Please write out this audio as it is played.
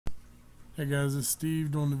Hey guys, it's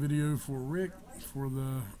Steve doing the video for Rick for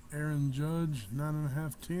the Aaron Judge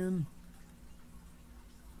 9.5 10.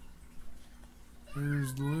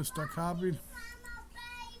 Here's the list I copied.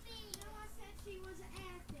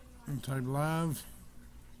 And type live.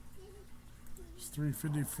 It's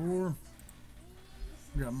 354.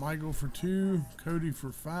 We got Michael for 2, Cody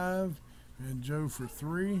for 5, and Joe for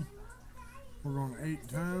 3. We're going 8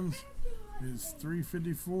 times. It's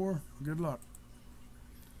 354. Good luck.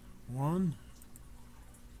 1,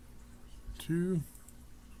 2,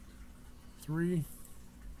 3,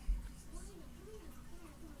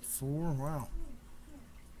 4, wow,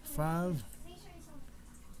 5,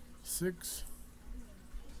 6,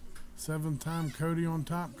 7 time Cody on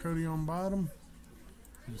top, Cody on bottom.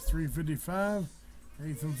 It's 355,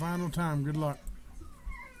 8th and final time. Good luck.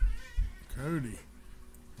 Cody.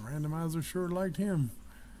 Randomizer sure liked him.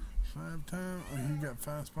 5 times. Oh, he got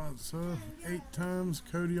 5 spots. So 8 times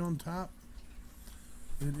Cody on top.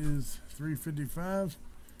 It is 355.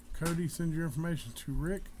 Cody, send your information to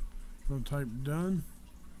Rick. I'm going to type done.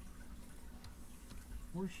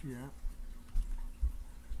 Where's she at?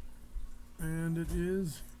 And it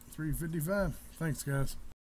is 355. Thanks, guys.